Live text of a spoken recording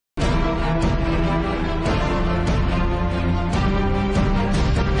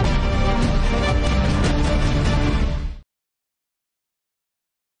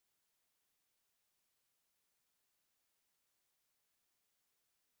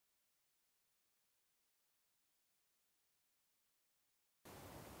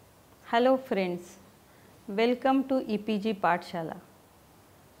Hello friends, welcome to EPG Pathshala.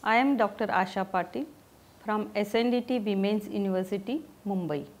 I am Dr. Asha Patil from SNDT Women's University,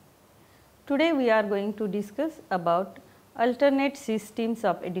 Mumbai. Today we are going to discuss about alternate systems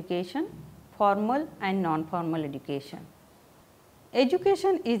of education, formal and non-formal education.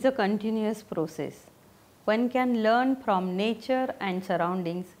 Education is a continuous process. One can learn from nature and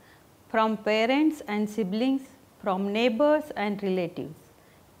surroundings, from parents and siblings, from neighbors and relatives.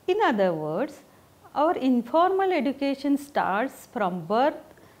 In other words, our informal education starts from birth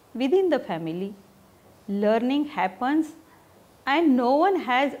within the family. Learning happens and no one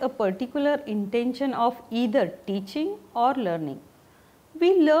has a particular intention of either teaching or learning.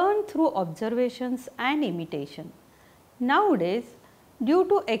 We learn through observations and imitation. Nowadays, due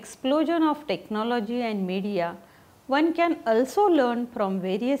to explosion of technology and media, one can also learn from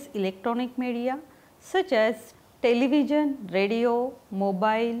various electronic media such as television, radio,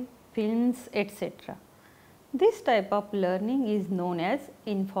 mobile, films, etc. This type of learning is known as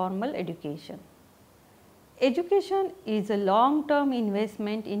informal education. Education is a long-term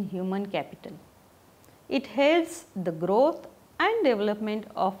investment in human capital. It helps the growth and development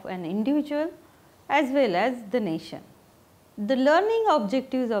of an individual as well as the nation. The learning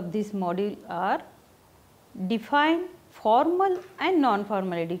objectives of this module are: define formal and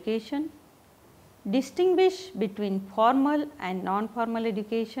non-formal education, distinguish between formal and non-formal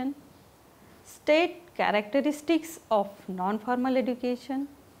education, state characteristics of non-formal education,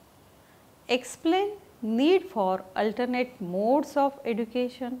 explain need for alternate modes of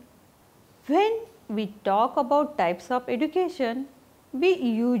education. When we talk about types of education, we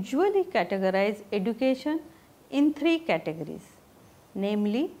usually categorize education in three categories,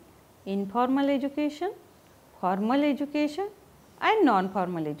 namely informal education, formal education and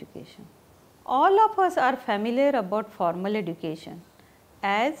non-formal education. All of us are familiar about formal education,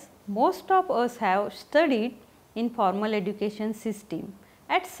 as most of us have studied in formal education system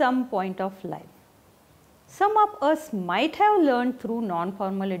at some point of life. Some of us might have learned through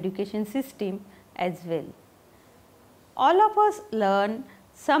non-formal education system as well. All of us learn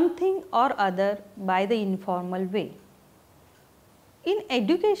something or other by the informal way. In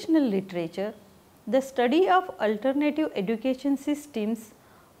educational literature, the study of alternative education systems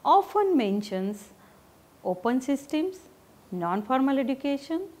often mentions open systems, non-formal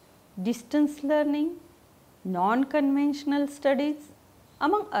education, distance learning, non-conventional studies,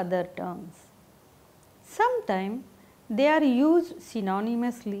 among other terms. Sometimes they are used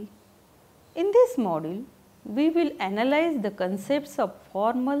synonymously. In this module, we will analyze the concepts of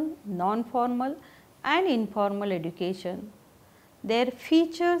formal, non-formal and informal education, their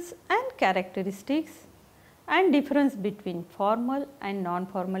features and characteristics, and difference between formal and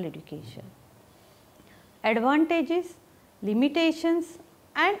non-formal education. Advantages, limitations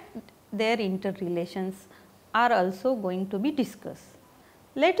and their interrelations are also going to be discussed.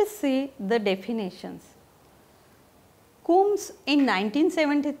 Let us see the definitions. Coombs in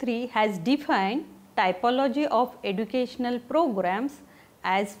 1973 has defined typology of educational programs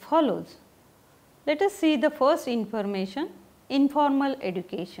as follows. Let us see the first information, informal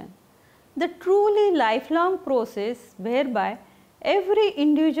education. The truly lifelong process whereby every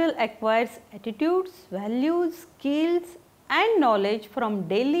individual acquires attitudes, values, skills and knowledge from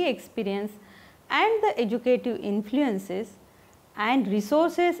daily experience and the educative influences and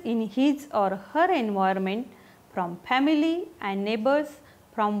resources in his or her environment, from family and neighbors,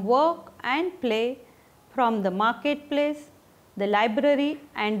 from work and play, from the marketplace, the library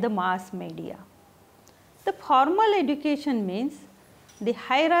and the mass media. The formal education means the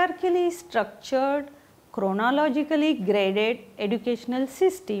hierarchically structured, chronologically graded educational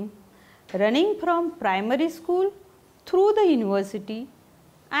system running from primary school through the university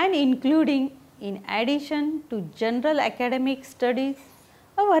and including, in addition to general academic studies,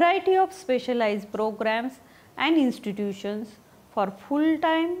 a variety of specialized programs and institutions for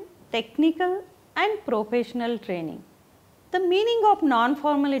full-time technical and professional training. The meaning of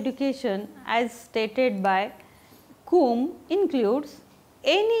non-formal education as stated by Coombs includes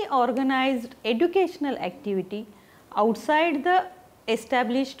any organized educational activity outside the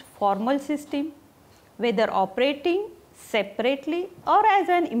established formal system, whether operating separately or as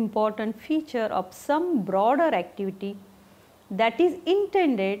an important feature of some broader activity that is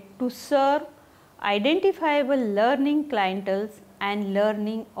intended to serve identifiable learning clienteles and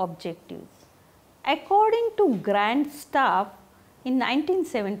learning objectives. According to Grant Staff in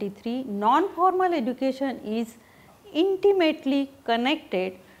 1973, non-formal education is intimately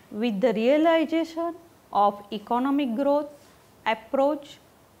connected with the realization of economic growth, approach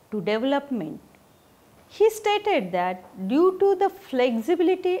to development. He stated that due to the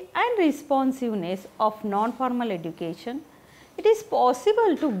flexibility and responsiveness of non-formal education, it is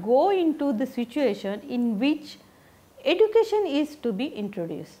possible to go into the situation in which education is to be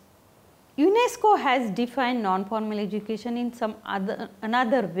introduced. UNESCO has defined non-formal education in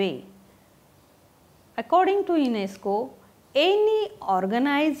another way. According to UNESCO, any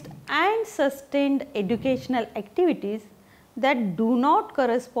organized and sustained educational activities that do not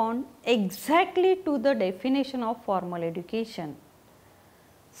correspond exactly to the definition of formal education.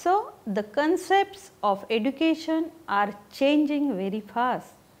 So, the concepts of education are changing very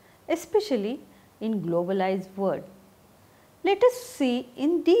fast, especially in globalized world. Let us see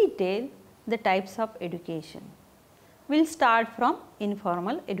in detail the types of education. We will start from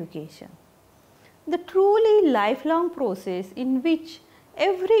informal education. The truly lifelong process in which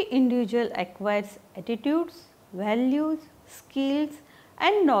every individual acquires attitudes, values, skills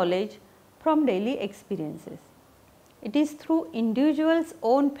and knowledge from daily experiences. It is through individuals'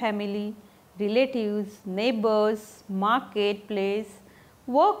 own family, relatives, neighbors, marketplace,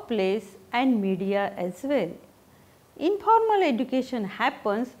 workplace and media as well. Informal education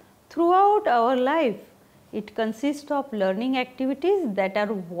happens throughout our life. It consists of learning activities that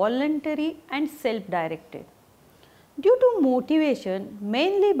are voluntary and self-directed. Due to motivation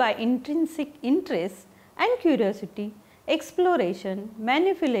mainly by intrinsic interest and curiosity, exploration,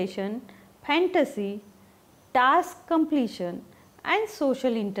 manipulation, fantasy, task completion and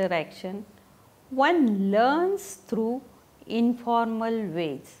social interaction, one learns through informal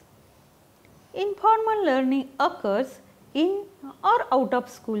ways. Informal learning occurs in or out of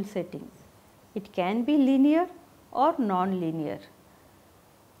school settings. It can be linear or non-linear.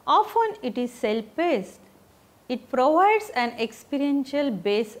 Often it is self-paced. It provides an experiential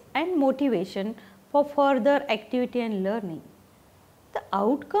base and motivation for further activity and learning. The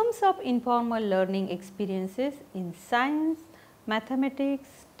outcomes of informal learning experiences in science, mathematics,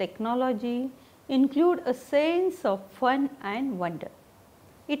 technology include a sense of fun and wonder.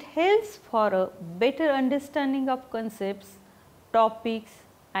 It helps for a better understanding of concepts, topics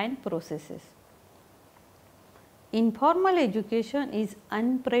and processes. Informal education is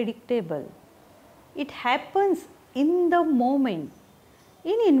unpredictable. It happens in the moment.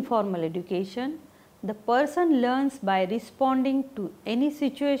 In informal education, the person learns by responding to any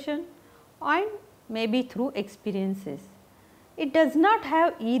situation and maybe through experiences. It does not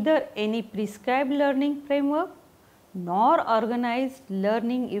have either any prescribed learning framework nor organized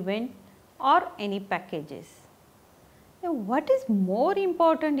learning event or any packages. Now, what is more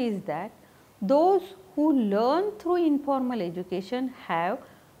important is that those who learn through informal education have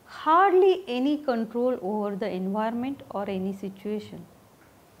hardly any control over the environment or any situation.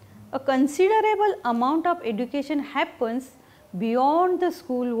 A considerable amount of education happens beyond the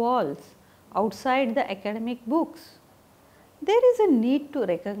school walls, outside the academic books. There is a need to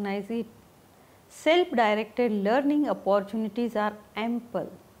recognize it. Self-directed learning opportunities are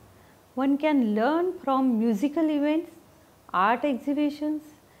ample. One can learn from musical events, art exhibitions,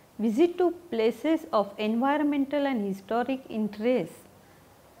 visit to places of environmental and historic interest.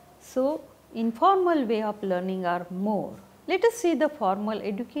 So, informal way of learning are more. Let us see the formal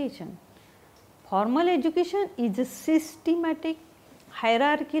education. Formal education is a systematic,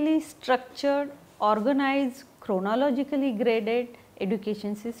 hierarchically structured, organized, chronologically graded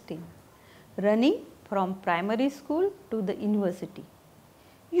education system running from primary school to the university.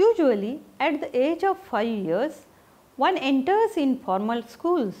 Usually at the age of 5 years, one enters in formal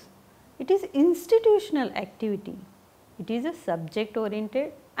schools. It is institutional activity. It is a subject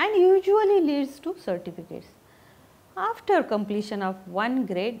oriented and usually leads to certificates. After completion of one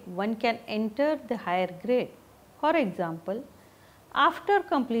grade, one can enter the higher grade. For example, after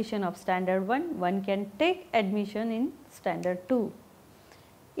completion of standard 1, one can take admission in standard 2.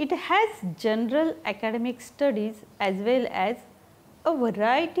 It has general academic studies as well as a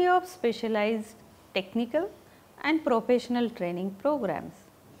variety of specialized technical and professional training programs.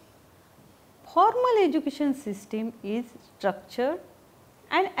 Formal education system is structured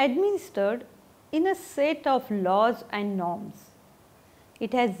and administered in a set of laws and norms.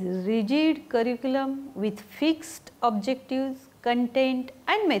 It has rigid curriculum with fixed objectives, content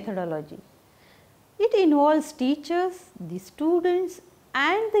and methodology. It involves teachers, the students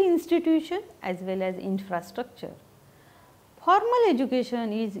and the institution as well as infrastructure. Formal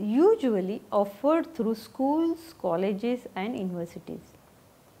education is usually offered through schools, colleges and universities.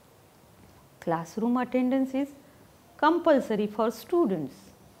 Classroom attendance is compulsory for students.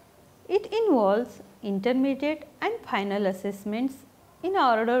 It involves intermediate and final assessments in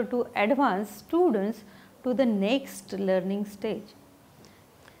order to advance students to the next learning stage.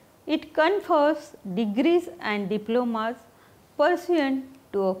 It confers degrees and diplomas pursuant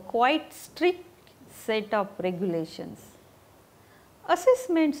to a quite strict set of regulations.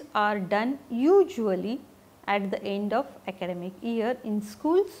 Assessments are done usually at the end of academic year in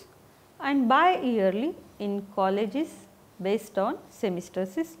schools and bi-yearly in colleges based on semester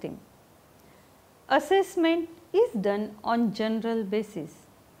system. Assessment is done on general basis.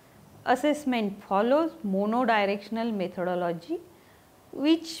 Assessment follows monodirectional methodology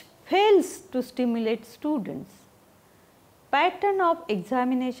which fails to stimulate students. Pattern of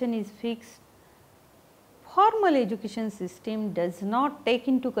examination is fixed. Formal education system does not take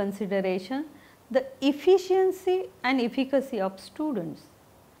into consideration the efficiency and efficacy of students.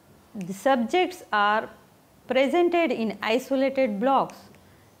 The subjects are presented in isolated blocks.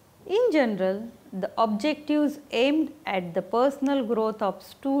 In general, the objectives aimed at the personal growth of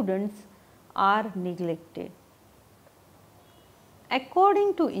students are neglected.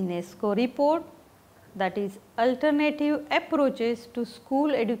 According to UNESCO report, that is alternative approaches to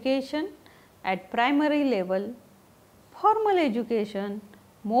school education at primary level, formal education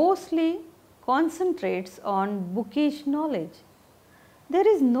mostly concentrates on bookish knowledge. There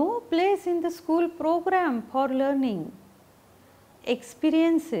is no place in the school program for learning.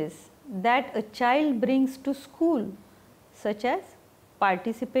 Experiences that a child brings to school, such as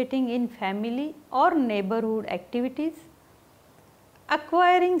participating in family or neighborhood activities,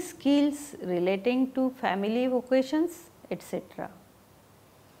 acquiring skills relating to family vocations, etc.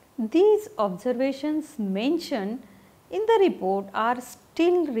 These observations mentioned in the report are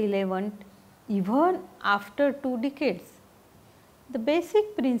still relevant even after 2 decades. The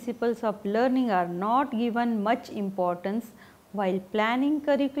basic principles of learning are not given much importance while planning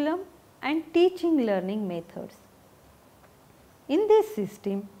curriculum and teaching learning methods. In this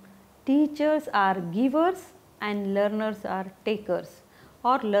system, teachers are givers and learners are takers,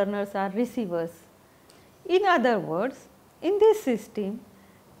 or learners are receivers. In other words, in this system,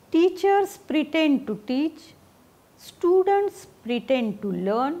 teachers pretend to teach, students pretend to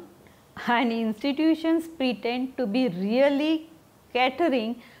learn, and institutions pretend to be really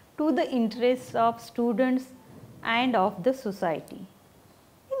catering to the interests of students and of the society.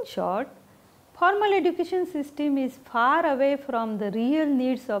 In short, formal education system is far away from the real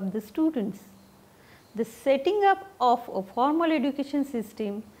needs of the students. The setting up of a formal education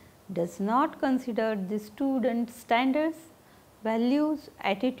system does not consider the student standards, values,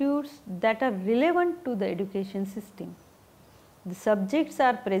 attitudes that are relevant to the education system. The subjects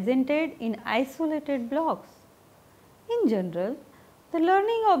are presented in isolated blocks. In general, the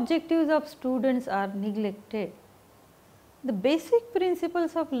learning objectives of students are neglected. The basic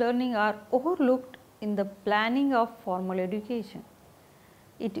principles of learning are overlooked in the planning of formal education.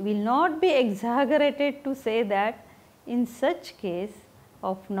 It will not be exaggerated to say that in such case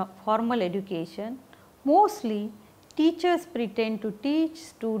of formal education, mostly teachers pretend to teach,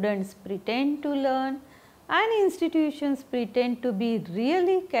 students pretend to learn, and institutions pretend to be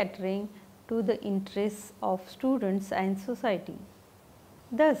really catering to the interests of students and society.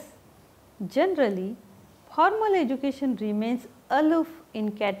 Thus, generally, formal education remains aloof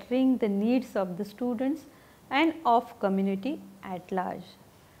in catering the needs of the students and of community at large.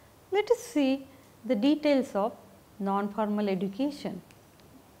 Let us see the details of non-formal education.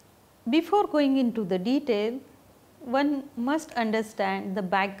 Before going into the detail, one must understand the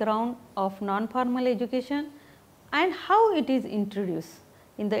background of non-formal education and how it is introduced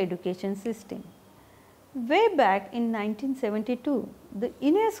in the education system. Way back in 1972, the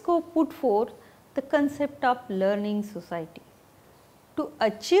UNESCO put forth the concept of learning society. To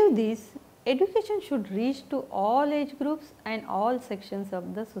achieve this, education should reach to all age groups and all sections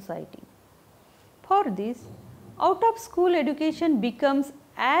of the society. For this, out of school education becomes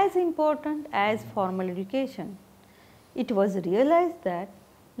as important as formal education. It was realized that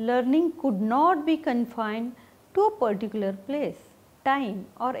learning could not be confined to a particular place, time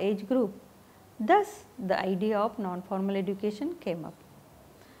or age group. Thus, the idea of non-formal education came up.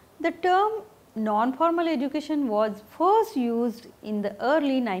 The term non-formal education was first used in the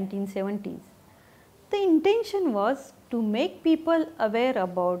early 1970s. The intention was to make people aware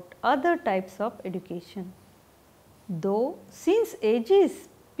about other types of education. Though since ages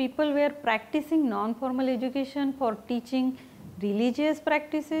people were practicing non-formal education for teaching religious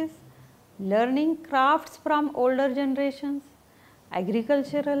practices, learning crafts from older generations,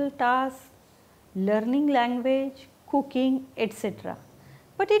 agricultural tasks, learning language, cooking, etc.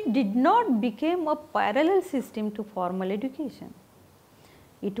 But it did not become a parallel system to formal education.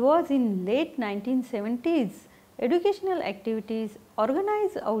 It was in late 1970s educational activities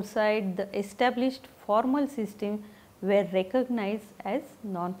organized outside the established formal system were recognized as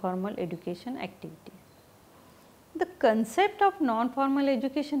non-formal education activities. The concept of non-formal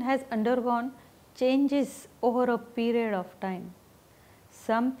education has undergone changes over a period of time.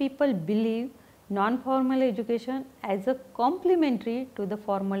 Some people believe non-formal education as a complementary to the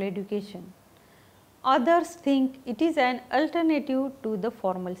formal education. Others think it is an alternative to the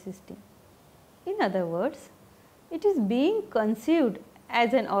formal system. In other words, it is being conceived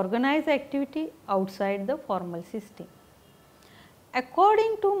as an organized activity outside the formal system.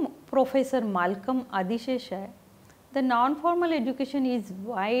 According to Professor Malcolm Adishesai, the non-formal education is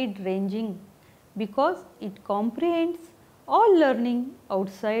wide-ranging because it comprehends all learning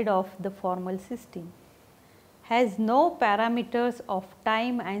outside of the formal system, has no parameters of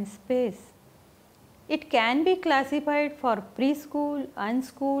time and space. It can be classified for preschool,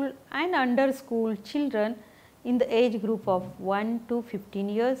 unschooled and underschooled children in the age group of 1 to 15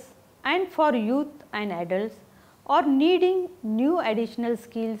 years and for youth and adults or needing new additional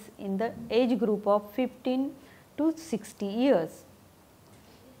skills in the age group of 15 to 60 years.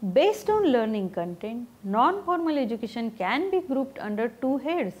 Based on learning content, non-formal education can be grouped under two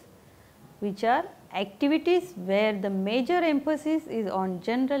heads, which are activities where the major emphasis is on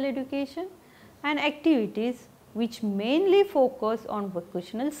general education and activities which mainly focus on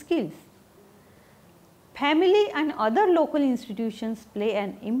vocational skills. Family and other local institutions play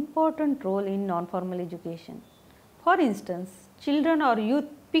an important role in non-formal education. For instance, children or youth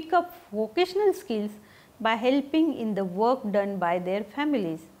pick up vocational skills by helping in the work done by their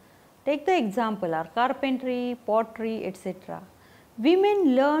families. Take the example of carpentry, pottery, etc.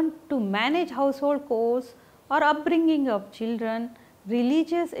 Women learn to manage household chores or upbringing of children,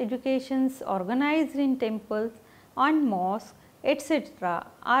 religious educations organized in temples and mosques, etc.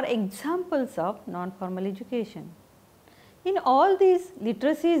 are examples of non-formal education. In all these,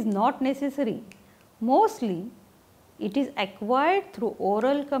 literacy is not necessary. Mostly, it is acquired through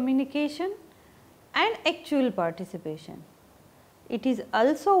oral communication and actual participation. It is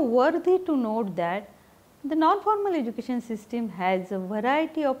also worthy to note that the non-formal education system has a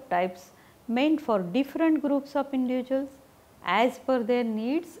variety of types meant for different groups of individuals as per their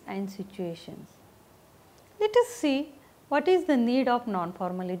needs and situations. Let us see what is the need of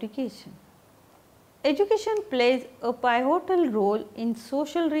non-formal education. Education plays a pivotal role in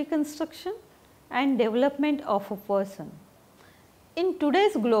social reconstruction and development of a person. In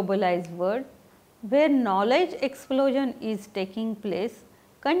today's globalized world, where knowledge explosion is taking place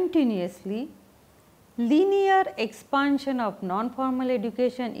continuously, linear expansion of non-formal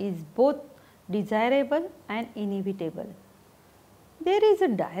education is both desirable and inevitable. There is a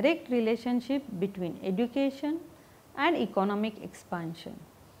direct relationship between education and economic expansion.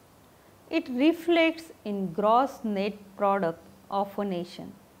 It reflects in gross net product of a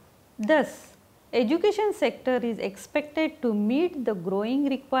nation. Thus, education sector is expected to meet the growing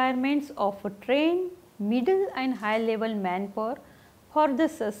requirements of a trained middle and high level manpower for the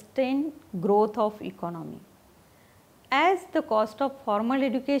sustained growth of economy. As the cost of formal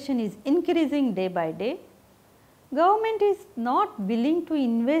education is increasing day by day, government is not willing to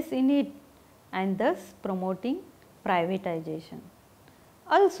invest in it and thus promoting privatization.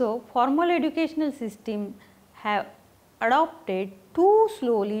 Also, formal educational system have adopted too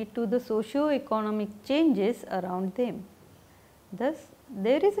slowly to the socio-economic changes around them. Thus,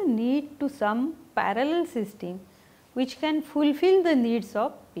 there is a need to some parallel system which can fulfill the needs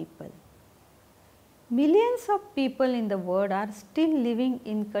of people. Millions of people in the world are still living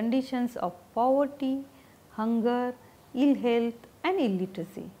in conditions of poverty, hunger, ill health and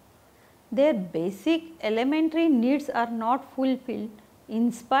illiteracy. Their basic elementary needs are not fulfilled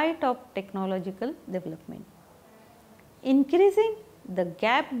in spite of technological development. Increasing the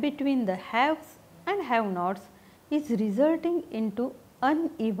gap between the haves and have-nots is resulting into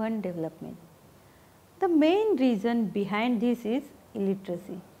uneven development. The main reason behind this is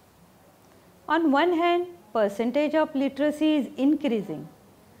illiteracy. On one hand, percentage of literacy is increasing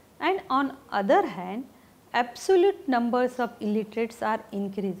and on other hand, absolute numbers of illiterates are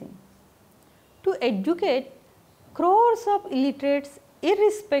increasing. To educate crores of illiterates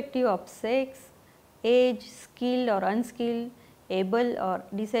irrespective of sex, age, skilled or unskilled, able or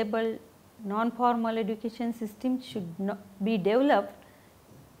disabled, non-formal education system should not be developed.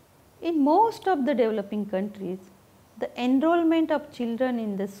 In most of the developing countries, the enrollment of children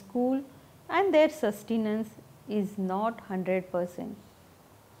in the school and their sustenance is not 100%.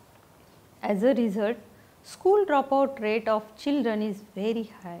 As a result, school dropout rate of children is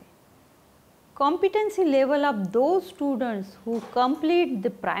very high. Competency level of those students who complete the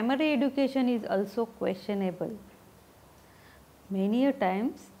primary education is also questionable. Many a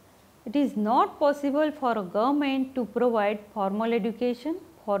times, It is not possible for a government to provide formal education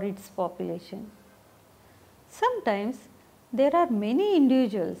for its population. Sometimes there are many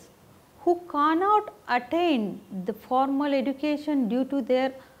individuals who cannot attain the formal education due to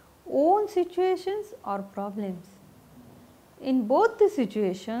their own situations or problems. In both the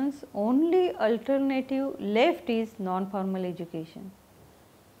situations, only alternative left is non-formal education.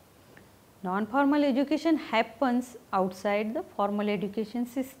 Non-formal education happens outside the formal education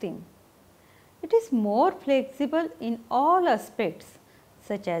system. It is more flexible in all aspects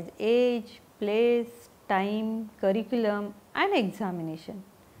such as age, place, time, curriculum and examination.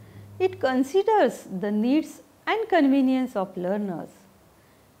 It considers the needs and convenience of learners.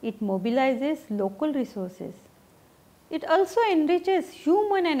 It mobilizes local resources. It also enriches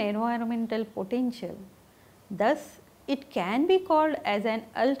human and environmental potential. Thus, it can be called as an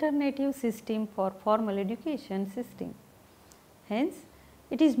alternative system for formal education system. Hence,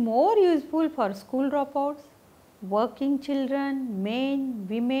 it is more useful for school dropouts, working children, men,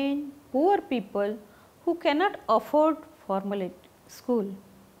 women, poor people who cannot afford formal school.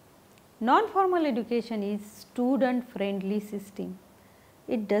 Non-formal education is student-friendly system.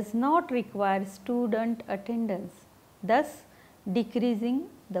 It does not require student attendance, thus decreasing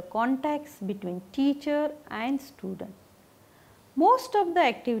the contacts between teacher and student. Most of the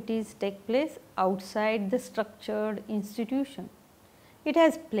activities take place outside the structured institution. It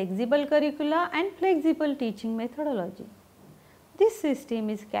has flexible curricula and flexible teaching methodology. This system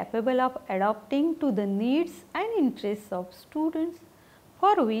is capable of adapting to the needs and interests of students,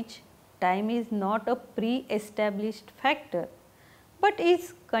 for which time is not a pre-established factor, but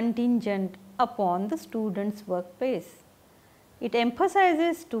is contingent upon the student's work pace. It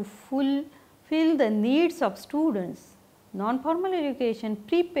emphasizes to fulfill the needs of students. Non-formal education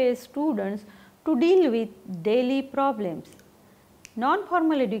prepares students to deal with daily problems.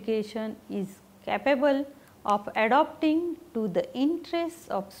 Non-formal education is capable of adapting to the interests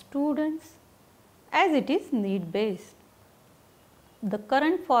of students as it is need based. The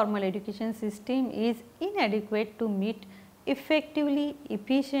current formal education system is inadequate to meet effectively,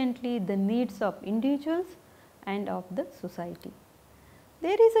 efficiently the needs of individuals and of the society.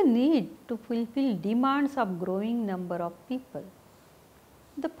 There is a need to fulfill demands of growing number of people.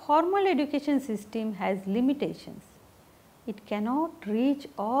 The formal education system has limitations. It cannot reach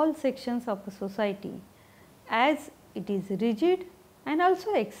all sections of the society as it is rigid and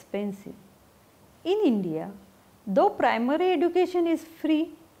also expensive. In India, though primary education is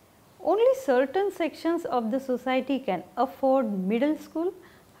free, only certain sections of the society can afford middle school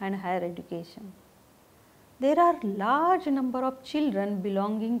and higher education. There are large number of children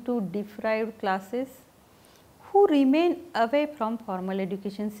belonging to deprived classes who remain away from formal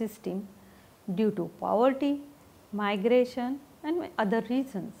education system due to poverty, migration and other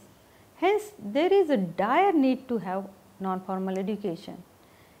reasons. Hence, there is a dire need to have non-formal education.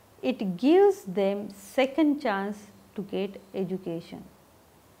 It gives them second chance to get education.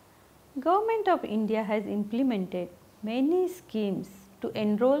 Government of India has implemented many schemes to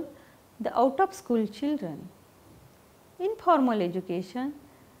enroll the out of school children. In formal education,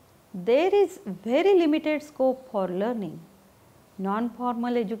 there is very limited scope for learning.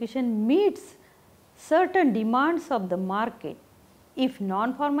 Non-formal education meets certain demands of the market. If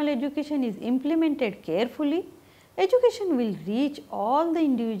non-formal education is implemented carefully, education will reach all the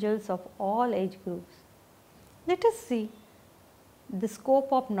individuals of all age groups. Let us see the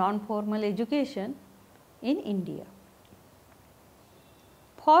scope of non-formal education in India.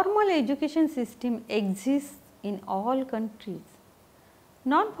 Formal education system exists in all countries.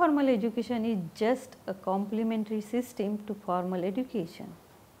 Non-formal education is just a complementary system to formal education.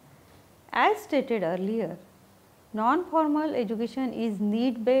 As stated earlier, non-formal education is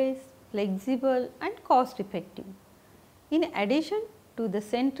need-based, flexible and cost-effective. In addition to the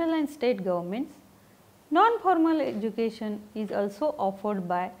central and state governments, non-formal education is also offered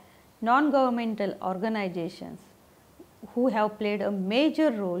by non-governmental organizations who have played a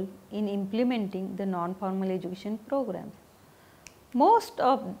major role in implementing the non-formal education programs. Most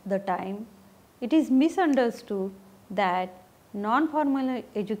of the time, it is misunderstood that non-formal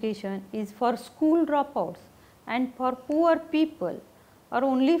education is for school dropouts and for poor people or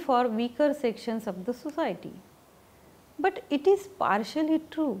only for weaker sections of the society. But it is partially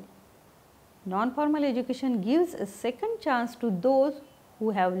true. Non-formal education gives a second chance to those who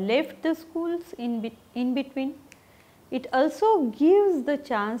have left the schools in between. It also gives the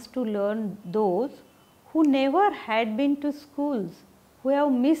chance to learn those who never had been to schools, who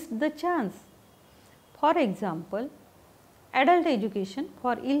have missed the chance. For example, adult education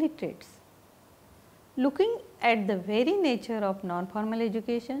for illiterates. Looking at the very nature of non-formal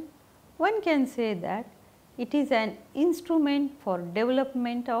education, one can say that it is an instrument for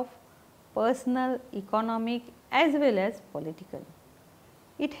development of personal, economic as well as political.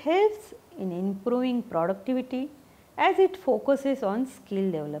 It helps in improving productivity as it focuses on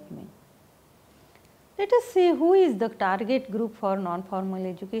skill development. Let us see who is the target group for non-formal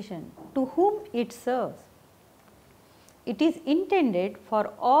education, to whom it serves. It is intended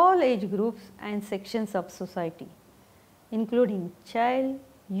for all age groups and sections of society, including child,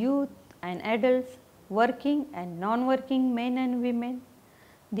 youth and adults, working and non-working men and women,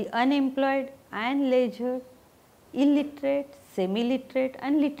 the unemployed and leisured, illiterate, semi-literate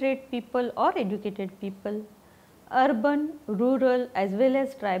and literate people or educated people, urban, rural as well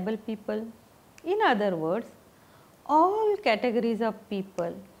as tribal people. In other words, all categories of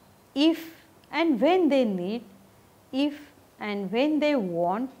people, if and when they need, if and when they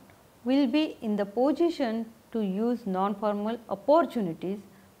want, will be in the position to use non-formal opportunities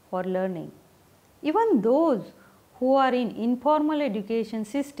for learning. Even those who are in informal education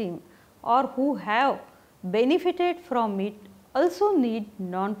system or who have benefited from it also need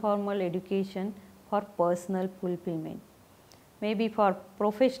non-formal education for personal fulfillment, maybe for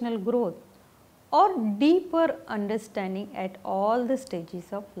professional growth or deeper understanding at all the stages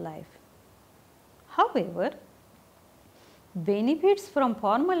of life. However, benefits from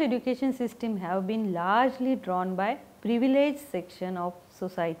formal education system have been largely drawn by privileged section of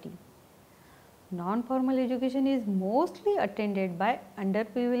society. Non-formal education is mostly attended by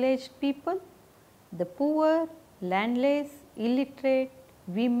underprivileged people, the poor, landless, illiterate,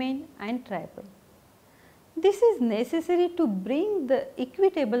 women and tribal. This is necessary to bring the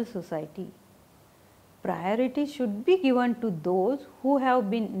equitable society. Priority should be given to those who have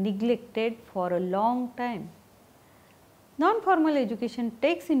been neglected for a long time. Non-formal education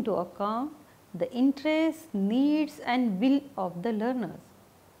takes into account the interests, needs and will of the learners.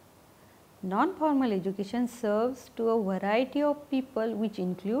 Non-formal education serves to a variety of people which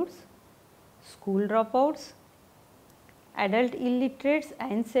includes school dropouts, adult illiterates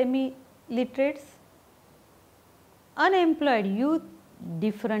and semi-literates, unemployed youth,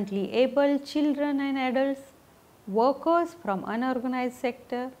 differently able children and adults, workers from unorganized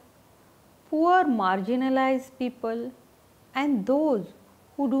sector, poor marginalized people and those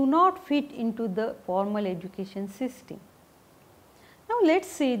who do not fit into the formal education system. Now, let us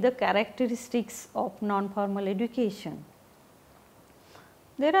see the characteristics of non-formal education.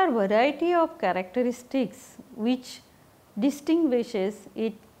 There are variety of characteristics which distinguishes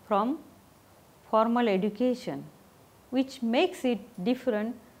it from formal education, which makes it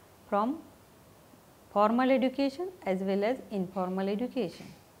different from formal education as well as informal education.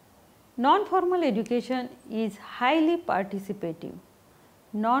 Non-formal education is highly participative,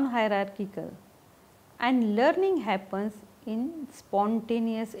 non-hierarchical and learning happens in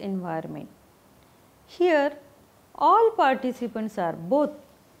spontaneous environment. Here all participants are both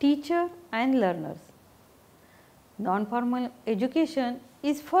teacher and learners. Non-formal education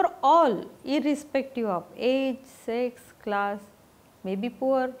is for all irrespective of age, sex, class, maybe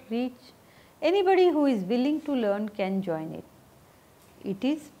poor, rich, anybody who is willing to learn can join it. It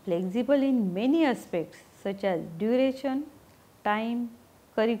is flexible in many aspects such as duration, time,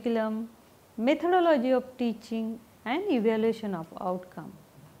 curriculum, methodology of teaching and evaluation of outcome.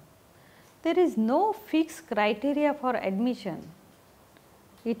 There is no fixed criteria for admission.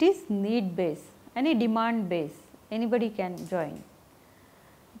 It is need based, any demand based, anybody can join.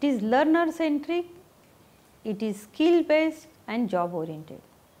 It is learner centric, it is skill based and job oriented.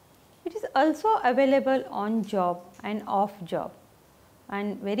 It is also available on job and off job,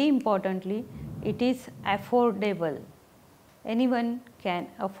 and very importantly it is affordable. Anyone can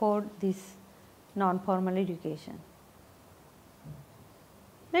afford this non-formal education.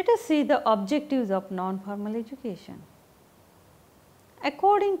 Let us see the objectives of non-formal education.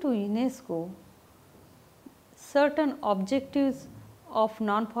 According to UNESCO, certain objectives of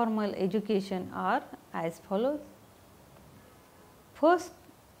non-formal education are as follows. First,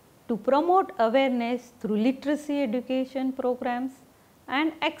 to promote awareness through literacy education programs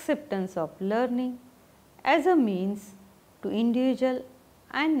and acceptance of learning as a means to individual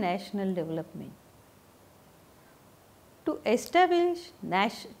and national development. To establish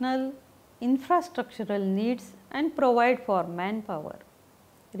national infrastructural needs and provide for manpower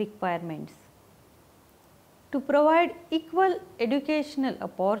requirements. To provide equal educational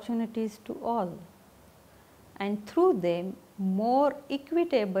opportunities to all and through them more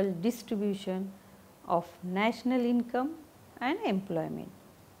equitable distribution of national income and employment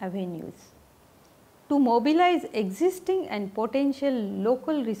avenues. To mobilize existing and potential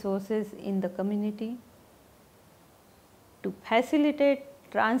local resources in the community. To facilitate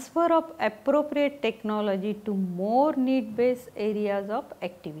transfer of appropriate technology to more need-based areas of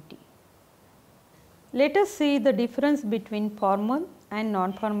activity. Let us see the difference between formal and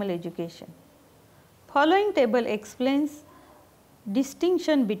non-formal education. Following table explains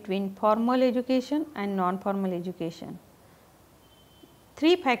distinction between formal education and non-formal education.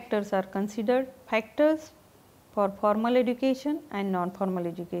 Three factors are considered: factors for formal education and non-formal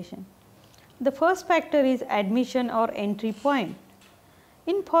education. The first factor is admission or entry point.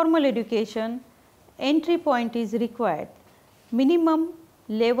 In formal education, entry point is required. Minimum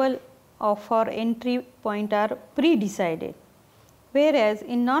level for entry point are pre-decided, whereas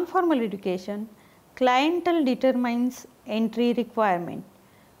in non-formal education, clientele determines entry requirement.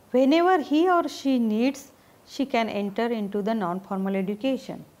 Whenever he or she needs, she can enter into the non-formal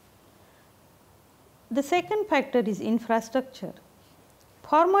education. The second factor is infrastructure.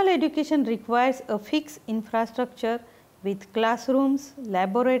 Formal education requires a fixed infrastructure with classrooms,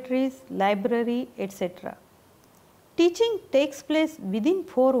 laboratories, library, etc. Teaching takes place within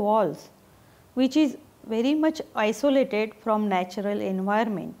four walls, which is very much isolated from natural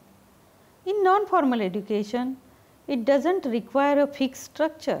environment. In non-formal education, it does not require a fixed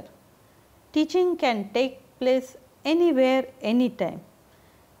structure. Teaching can take place anywhere, anytime.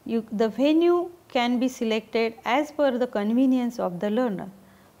 The venue can be selected as per the convenience of the learner.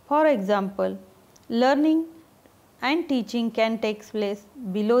 For example, learning and teaching can take place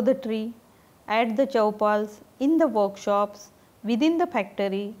below the tree, at the chowpals, in the workshops, within the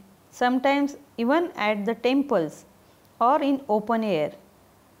factory, sometimes even at the temples or in open air.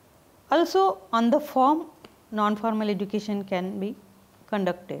 Also on the farm, non-formal education can be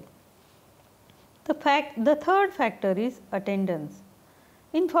conducted. The third factor is attendance.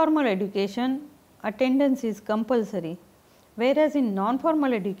 In formal education, attendance is compulsory, whereas in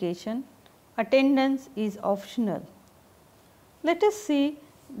non-formal education, attendance is optional. Let us see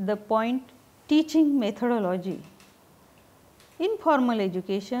the point teaching methodology. In formal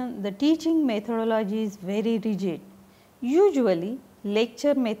education, the teaching methodology is very rigid. Usually,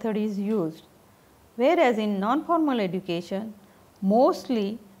 lecture method is used, whereas in non-formal education,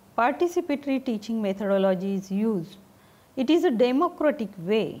 mostly participatory teaching methodology is used. It is a democratic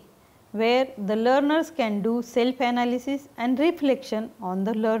way where the learners can do self-analysis and reflection on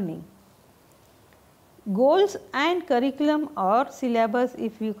the learning. Goals and curriculum or syllabus,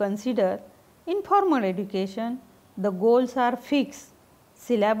 if you consider, in formal education, the goals are fixed,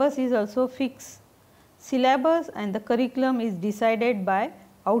 syllabus is also fixed. Syllabus and the curriculum is decided by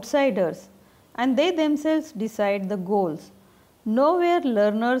outsiders and they themselves decide the goals. Nowhere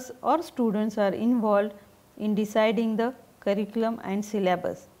learners or students are involved in deciding the curriculum and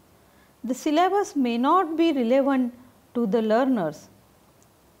syllabus. The syllabus may not be relevant to the learners,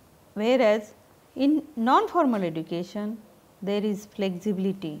 whereas in non-formal education there is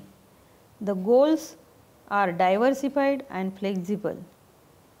flexibility. The goals are diversified and flexible.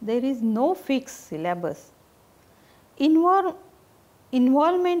 There is no fixed syllabus.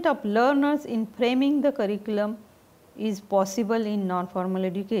 Involvement of learners in framing the curriculum is possible in non-formal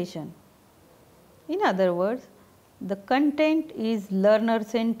education. In other words, the content is learner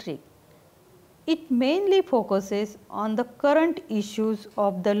centric. It mainly focuses on the current issues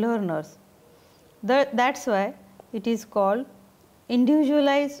of the learners. That is why it is called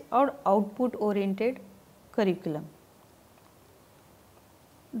individualized or output oriented curriculum.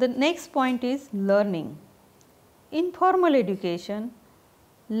 The next point is learning. In formal education,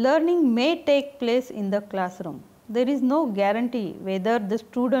 learning may take place in the classroom. There is no guarantee whether the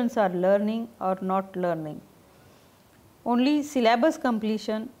students are learning or not learning. Only syllabus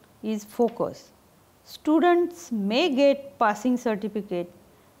completion is focus. Students may get passing certificate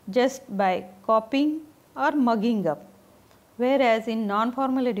just by copying or mugging up, whereas in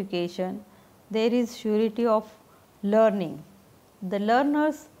non-formal education there is surety of learning. The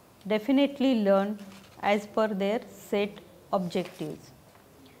learners definitely learn as per their set objectives.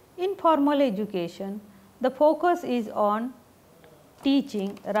 In formal education, the focus is on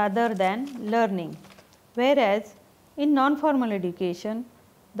teaching rather than learning, whereas in non-formal education,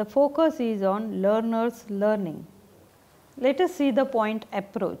 the focus is on learners learning. Let us see the point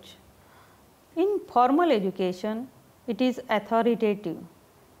approach. In formal education, it is authoritative.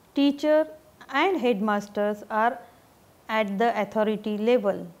 Teacher and headmasters are at the authority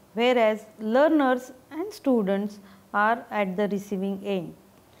level, whereas learners and students are at the receiving end.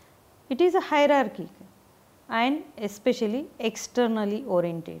 It is a hierarchy and especially externally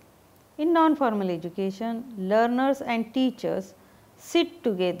oriented. In non-formal education, learners and teachers sit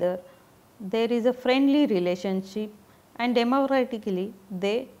together, there is a friendly relationship and democratically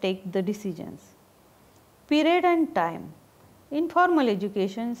they take the decisions. Period and time. In formal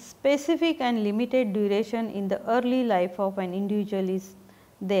education, specific and limited duration in the early life of an individual is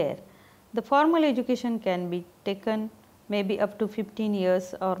there. The formal education can be taken maybe up to 15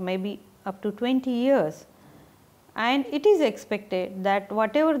 years or maybe up to 20 years, and it is expected that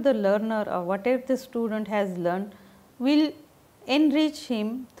whatever the learner or whatever the student has learned will enrich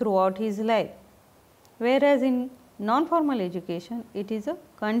him throughout his life. Whereas in non-formal education, it is a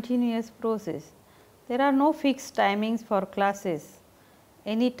continuous process. There are no fixed timings for classes.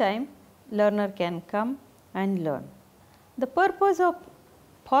 Anytime learner can come and learn. The purpose of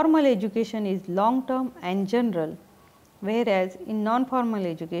formal education is long term and general, whereas in non-formal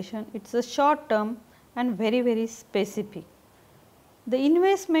education it is a short term and very specific. The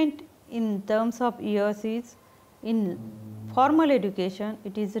investment in terms of years is in formal education,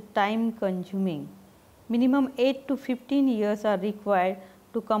 it is a time consuming. Minimum 8 to 15 years are required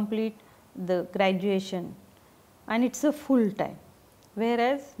to complete the graduation, and it is a full time,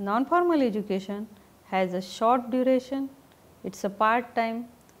 whereas non-formal education has a short duration, it is a part time,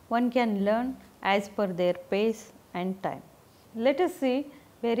 one can learn as per their pace and time. Let us see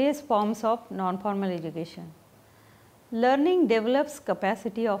various forms of non-formal education. Learning develops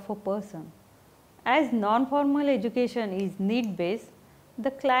capacity of a person. As non-formal education is need based,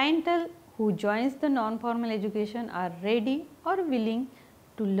 the clientele who joins the non-formal education are ready or willing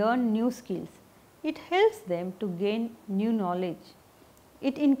to learn new skills. It helps them to gain new knowledge.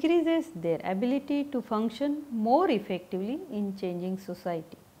 It increases their ability to function more effectively in changing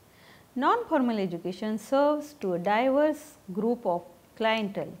society. Non-formal education serves to a diverse group of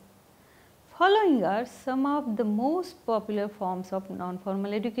clientele. Following are some of the most popular forms of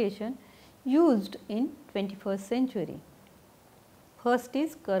non-formal education used in 21st century. First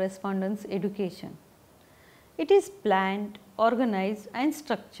is correspondence education. It is planned, organized and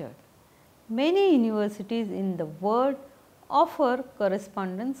structured. Many universities in the world offer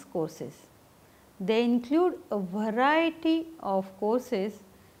correspondence courses. They include a variety of courses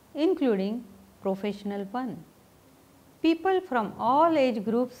including professional one. People from all age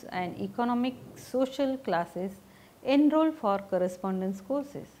groups and economic social classes enroll for correspondence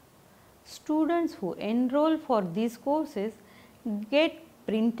courses. Students who enroll for these courses get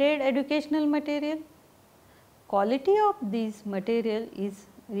printed educational material. Quality of this material is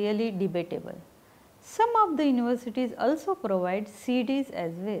really debatable. Some of the universities also provide CDs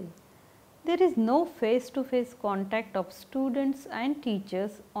as well. There is no face-to-face contact of students and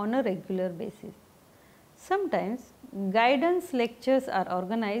teachers on a regular basis. Sometimes guidance lectures are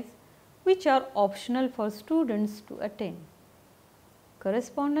organized which are optional for students to attend.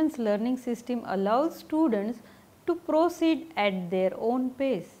 Correspondence learning system allows students to proceed at their own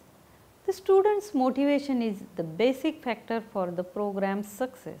pace. The student's motivation is the basic factor for the program's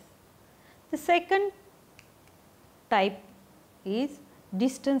success. The second type is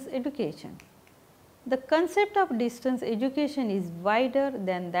distance education. The concept of distance education is wider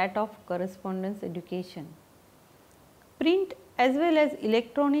than that of correspondence education. Print as well as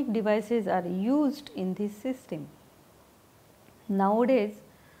electronic devices are used in this system. Nowadays,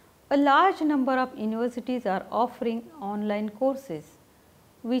 a large number of universities are offering online courses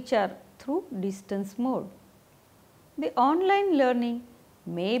which are through distance mode. The online learning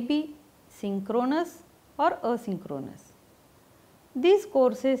may be synchronous or asynchronous. These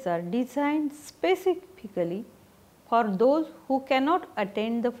courses are designed specifically for those who cannot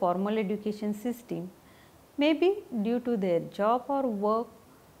attend the formal education system, maybe due to their job or work.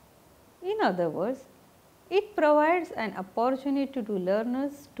 In other words, it provides an opportunity to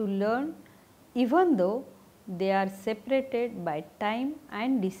learners to learn even though they are separated by time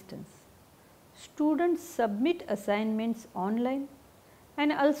and distance. Students submit assignments online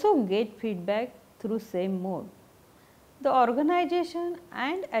and also get feedback through same mode. The organization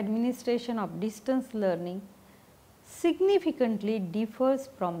and administration of distance learning significantly differs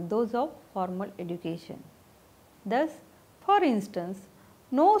from those of formal education. Thus, for instance,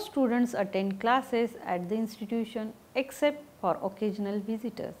 no students attend classes at the institution except for occasional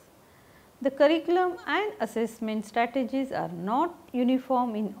visitors. The curriculum and assessment strategies are not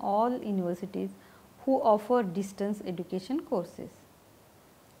uniform in all universities who offer distance education courses.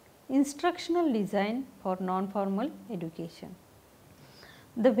 Instructional design for non-formal education.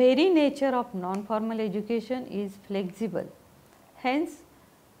 The very nature of non-formal education is flexible. Hence,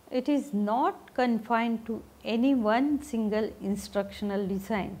 it is not confined to any one single instructional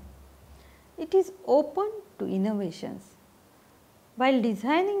design. It is open to innovations. While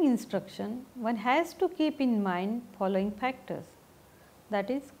designing instruction, one has to keep in mind following factors,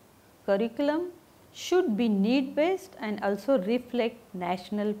 that is, curriculum should be need based and also reflect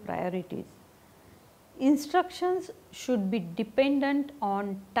national priorities. instructions should be dependent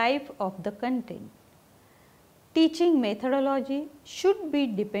on type of the content. Teaching methodology should be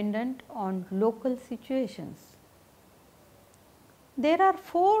dependent on local situations. There are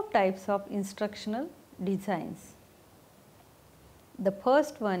 4 types of instructional designs. The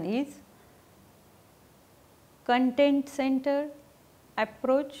first one is content centered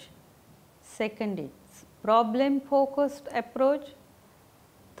approach, second is problem focused approach,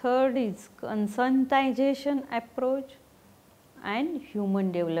 third is conscientization approach, and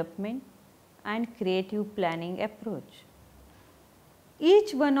human development and creative planning approach.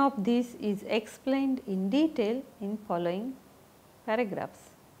 Each one of these is explained in detail in following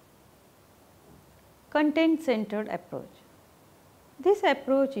paragraphs. Content centered approach. This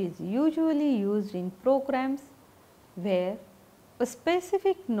approach is usually used in programs where a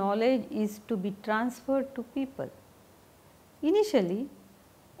specific knowledge is to be transferred to people. Initially,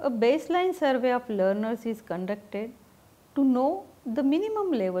 a baseline survey of learners is conducted to know the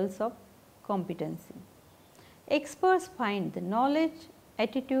minimum levels of competency. Experts find the knowledge,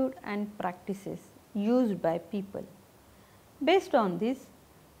 attitude and practices used by people. Based on this,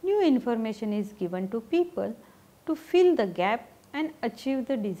 new information is given to people to fill the gap and achieve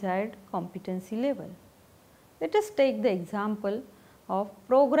the desired competency level. Let us take the example of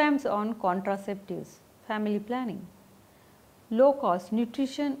programs on contraceptives, family planning, low cost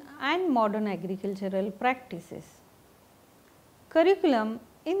nutrition and modern agricultural practices. Curriculum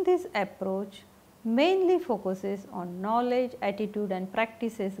in this approach mainly focuses on knowledge, attitude and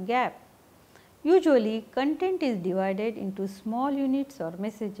practices gap. Usually, content is divided into small units or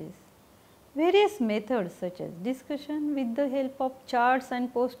messages. Various methods such as discussion with the help of charts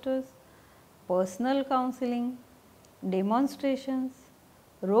and posters, personal counseling, demonstrations,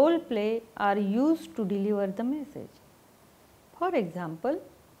 role play are used to deliver the message. For example,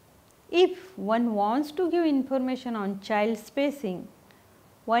 if one wants to give information on child spacing,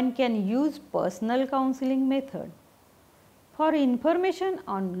 one can use personal counseling method. For information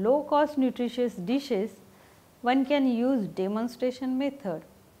on low cost nutritious dishes, one can use demonstration method.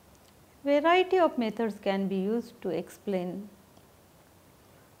 Variety of methods can be used to explain.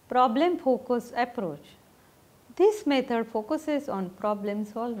 Problem focused approach. This method focuses on problem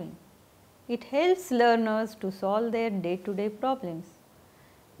solving. It helps learners to solve their day-to-day problems.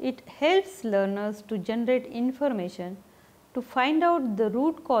 It helps learners to generate information to find out the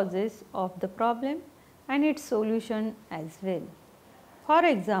root causes of the problem and its solution as well. For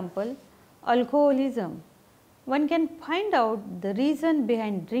example, alcoholism. One can find out the reason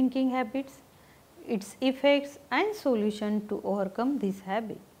behind drinking habits, its effects and solution to overcome this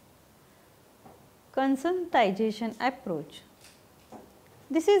habit. Conscientization approach.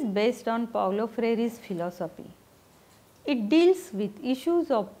 This is based on Paulo Freire's philosophy. It deals with issues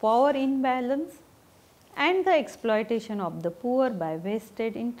of power imbalance and the exploitation of the poor by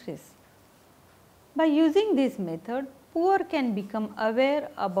vested interests. By using this method, poor can become aware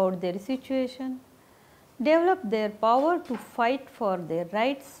about their situation, develop their power to fight for their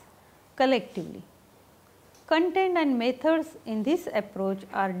rights collectively. Content and methods in this approach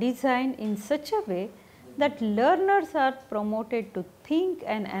are designed in such a way that learners are promoted to think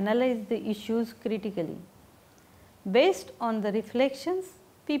and analyze the issues critically. Based on the reflections,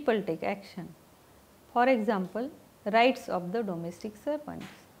 people take action. For example, rights of the domestic servants.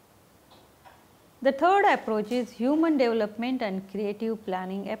 The third approach is human development and creative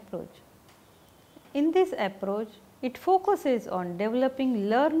planning approach. In this approach, it focuses on developing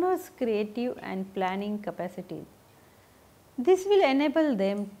learners' creative and planning capacities. This will enable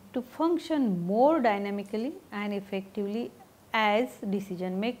them to function more dynamically and effectively as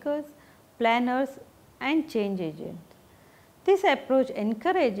decision makers, planners and change agents. This approach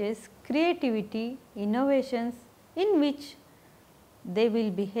encourages creativity, innovations in which they will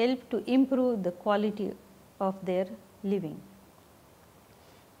be helped to improve the quality of their living.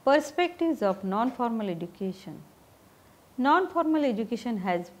 Perspectives of non-formal education. Non-formal education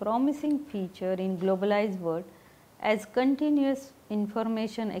has promising feature in globalized world as continuous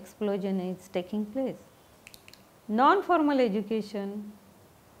information explosion is taking place. Non-formal education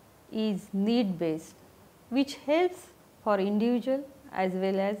is need based, which helps for individual as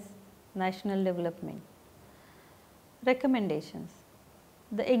well as national development. Recommendations.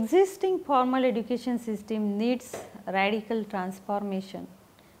 The existing formal education system needs radical transformation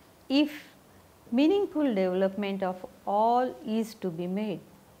if meaningful development of all is to be made.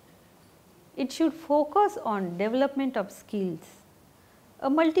 It should focus on development of skills. A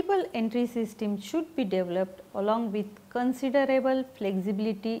multiple entry system should be developed along with considerable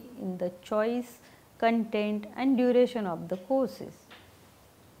flexibility in the choice, content and duration of the courses.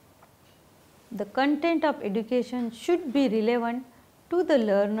 The content of education should be relevant to the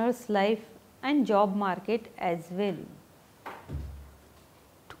learner's life and job market as well.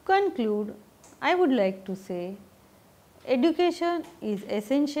 To conclude, I would like to say, education is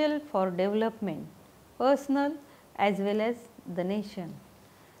essential for development, personal as well as the nation.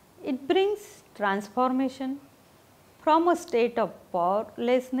 It brings transformation from a state of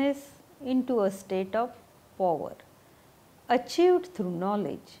powerlessness into a state of power, achieved through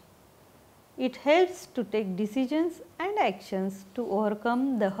knowledge. It helps to take decisions and actions to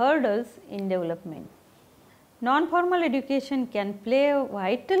overcome the hurdles in development. Non-formal education can play a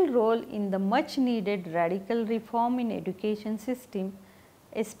vital role in the much needed radical reform in education system,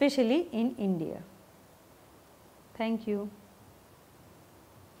 especially in India. Thank you.